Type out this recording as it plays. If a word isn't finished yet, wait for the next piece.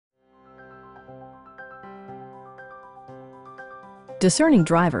Discerning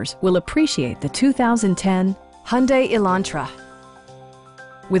drivers will appreciate the 2010 Hyundai Elantra.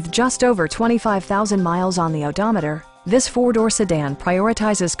 With just over 25,000 miles on the odometer, this four-door sedan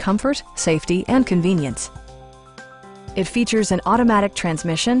prioritizes comfort, safety, and convenience. It features an automatic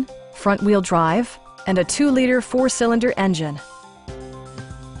transmission, front-wheel drive, and a 2-liter 4-cylinder engine.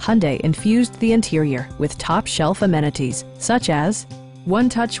 Hyundai infused the interior with top-shelf amenities such as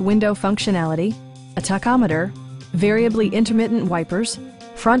one-touch window functionality, a tachometer, variably intermittent wipers,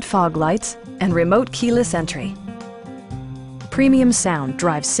 front fog lights, and remote keyless entry. Premium sound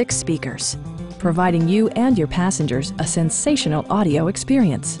drives 6 speakers, providing you and your passengers a sensational audio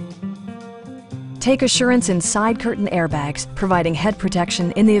experience. Take assurance in side curtain airbags, providing head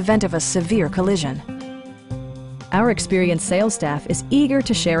protection in the event of a severe collision. Our experienced sales staff is eager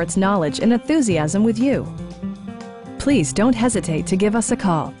to share its knowledge and enthusiasm with you. Please don't hesitate to give us a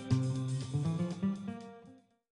call.